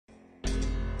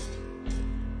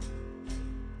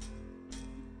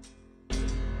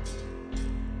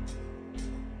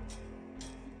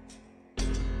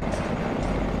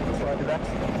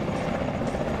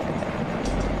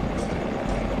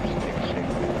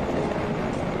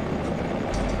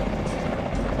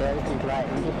Right,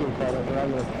 we just need to we're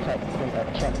on the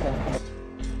checkpoint.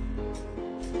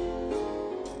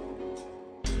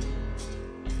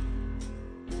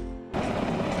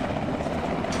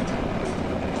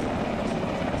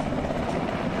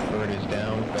 Bird is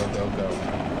down, go, go, go.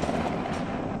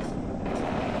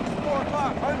 4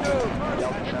 o'clock, unknown!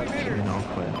 Delta 17, all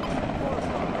clear. 4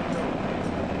 o'clock, unknown.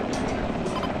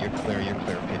 You're clear,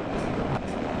 Pete.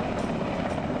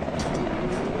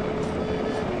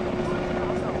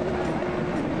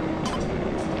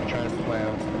 Trying to play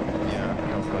out. Yeah,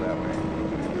 don't go that way.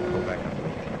 Go back up.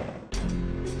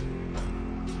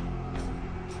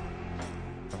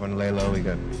 Everyone lay low, we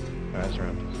got guys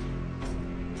around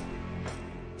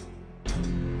us.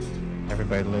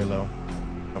 Everybody lay low.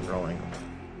 Overall angle.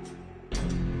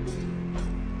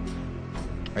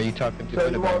 Are you talking to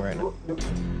Budabang right now?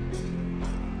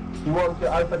 You want the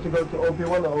Alpha to go to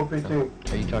OP1 or OP2? No.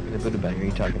 Are you talking to Budabang or are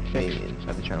you talking to me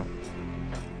inside the channel?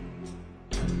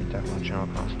 You're talking about channel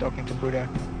cost. Talking to Buddha.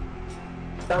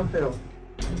 Stanfield.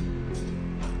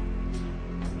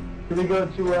 Do we go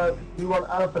to, you want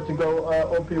Alpha to go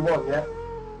OP1, yeah?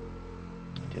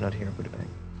 Do not hear Budabang.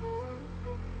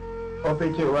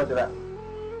 OP2, roger that.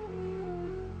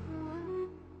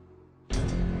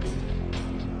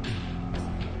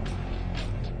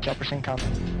 Choppers incoming.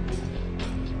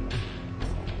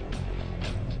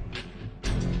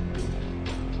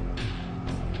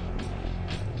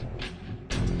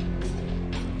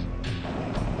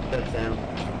 That's down.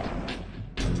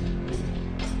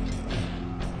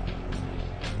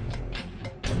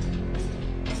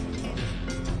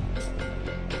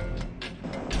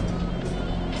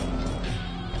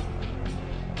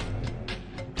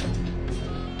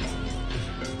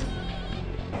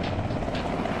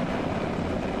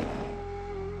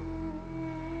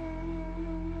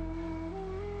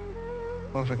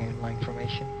 Moving in line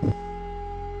formation.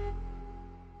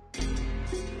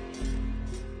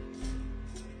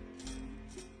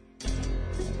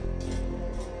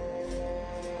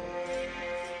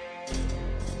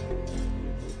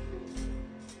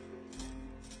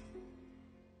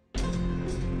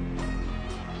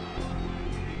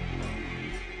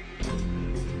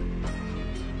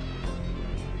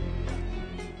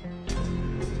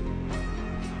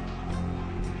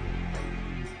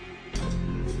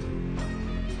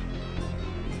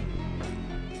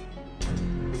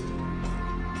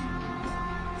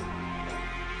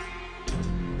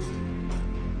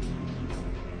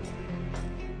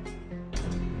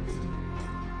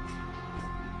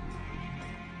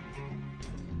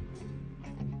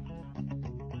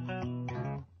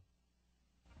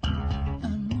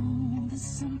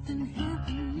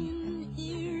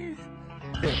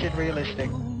 This shit realistic.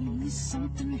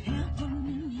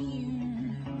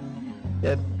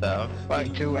 Get the fuck.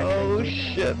 Oh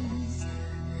shit.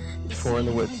 4 in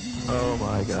the woods. Oh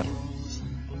my god.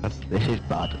 This is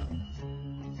bad.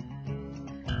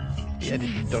 Yeah,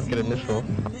 just don't get a missile.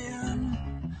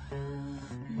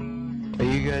 Are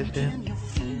you guys doing?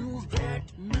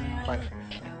 Line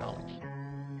formation acknowledged.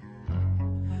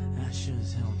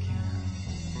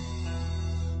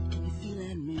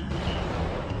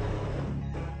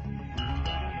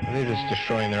 They're just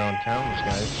destroying their own towns,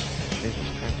 guys. Jesus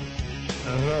Christ.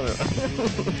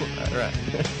 Alright.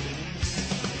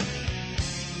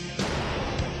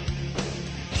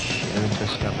 Shit,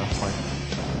 just got no point.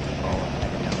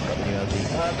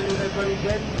 Everybody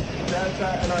dead? That's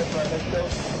an Alpha, let's go.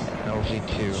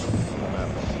 LG2.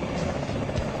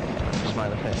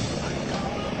 Smiley face.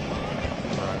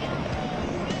 Alright.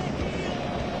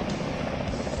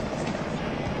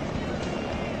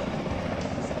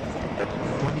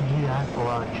 What did you ask for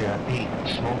lunch, Pete?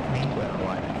 Smoked meat or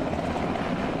what?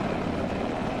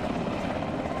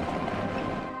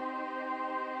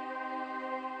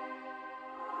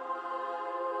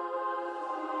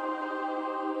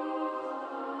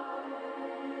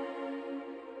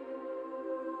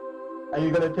 Are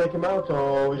you gonna take him out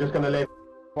or we're just gonna leave?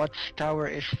 What tower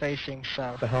is facing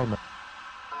south? The helmet.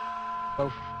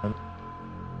 Both.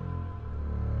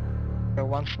 So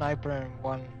one sniper and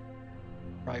one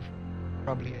rifle.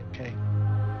 Probably AK.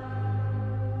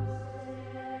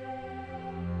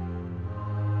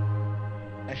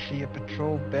 I see a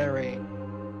patrol bearing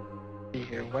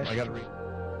here, west,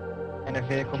 and a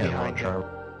vehicle behind it.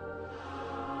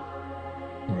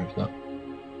 Where is that?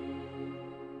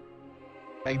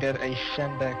 Make that a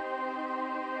sandbag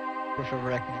with a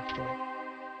rack next to it.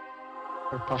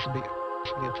 Or possibly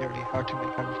it's really hard to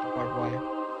make out of the barbed wire.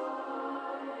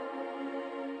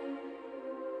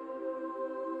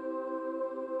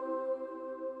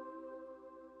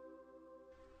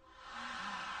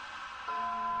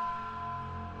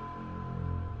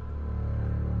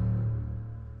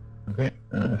 Okay,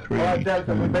 3, Alright,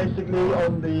 Delta, 2, we're basically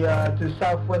on the to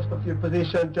southwest of your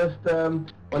position, just on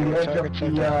the edge of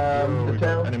the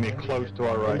town. enemy close to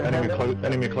our right,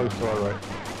 enemy close to our right.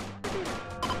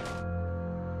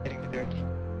 Hitting the dirt.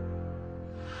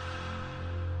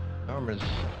 Armor's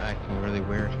acting really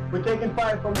weird. We're taking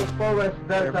fire from the forest,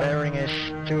 Their Delta. bearing is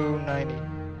 290.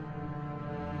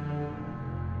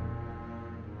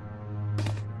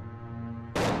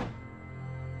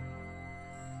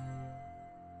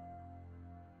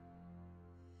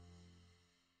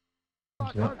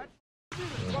 I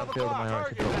feel my heart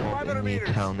to go home in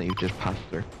the town that you just passed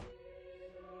through.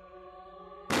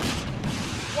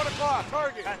 1 o'clock,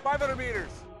 target, 500 meters.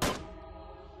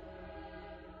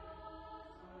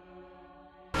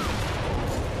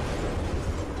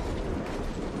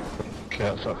 Okay,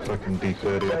 that's that fucking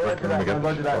D30, Yeah, I reckon we get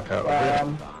the fuck out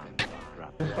of here.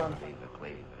 This one.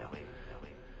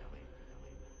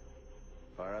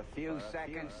 For a few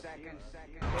seconds, this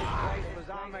place was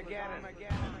Armageddon.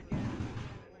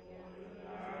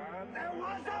 There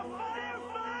was a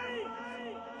firefight!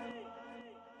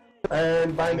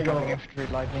 And binding Incoming on. infantry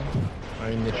lightning. Are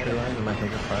you in the tree line? Am I taking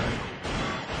fire?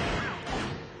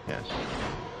 Yes.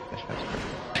 Yes, that's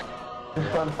correct. Just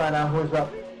trying to find out who's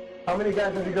up. How many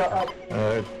guys have you got up?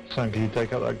 Sam, can you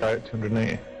take out that guy at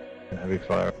 280? Heavy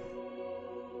fire.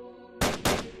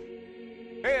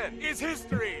 Man, is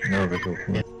history! No visual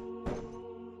from me.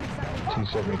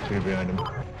 T-72 behind him.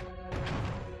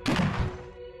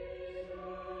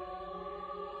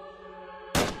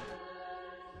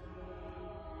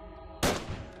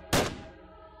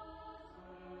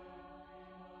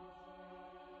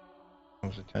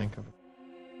 There's a tank of it.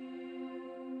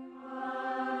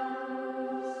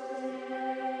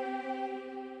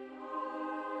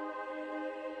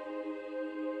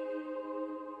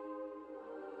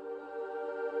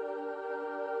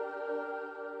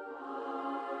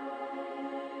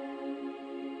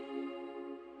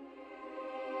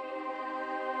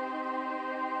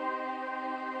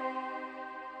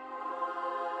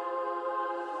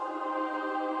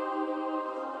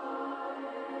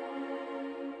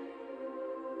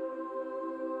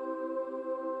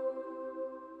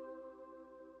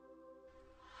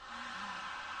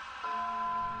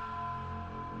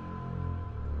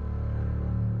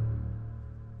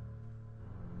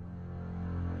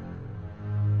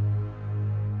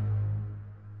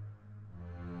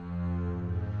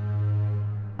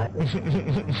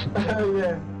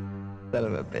 Yeah. Son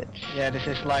of a bitch. Yeah, this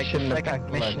is like the Shouldn't have second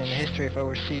packed mission in lunch. history of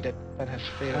overseas that has It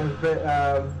failed. was a bit,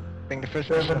 I think the first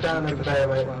bit of mission a downer was today,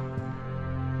 mate. as well.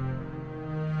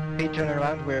 Hey, turn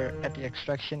around, we're at the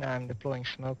extraction, I'm deploying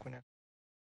smoke when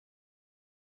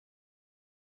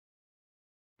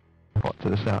What, to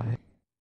the side?